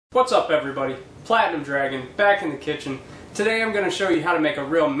What's up everybody? Platinum Dragon, back in the kitchen. Today I'm going to show you how to make a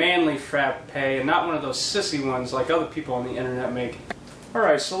real manly frappe and not one of those sissy ones like other people on the internet make.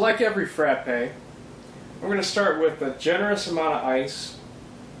 Alright, so like every frappe, we're going to start with a generous amount of ice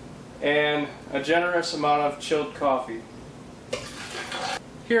and a generous amount of chilled coffee.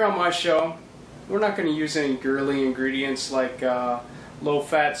 Here on my show, we're not going to use any girly ingredients like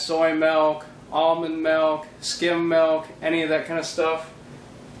low-fat soy milk, almond milk, skim milk, any of that kind of stuff.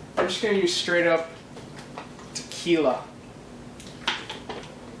 I'm just going to use straight up tequila.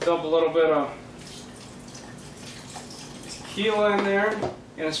 Dump a little bit of tequila in there.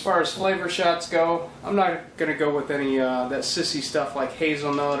 And as far as flavor shots go, I'm not going to go with any that sissy stuff like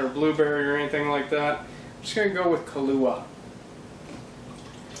hazelnut or blueberry or anything like that. I'm just going to go with Kahlua.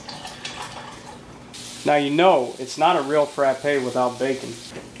 Now you know it's not a real frappe without bacon.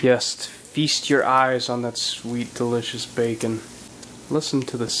 Yes, feast your eyes on that sweet, delicious bacon. Listen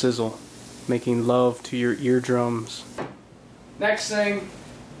to the sizzle, making love to your eardrums. Next thing,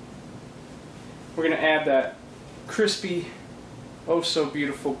 we're going to add that crispy, oh so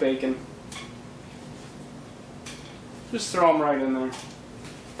beautiful bacon. Just throw them right in there.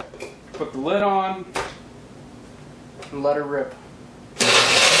 Put the lid on and let her rip.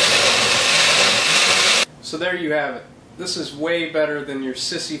 So there you have it. This is way better than your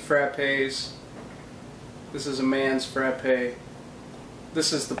sissy frappes. This is a man's frappe.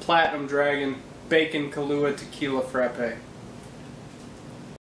 This is the Platinum Dragon Bacon Kahlua Tequila Frappe.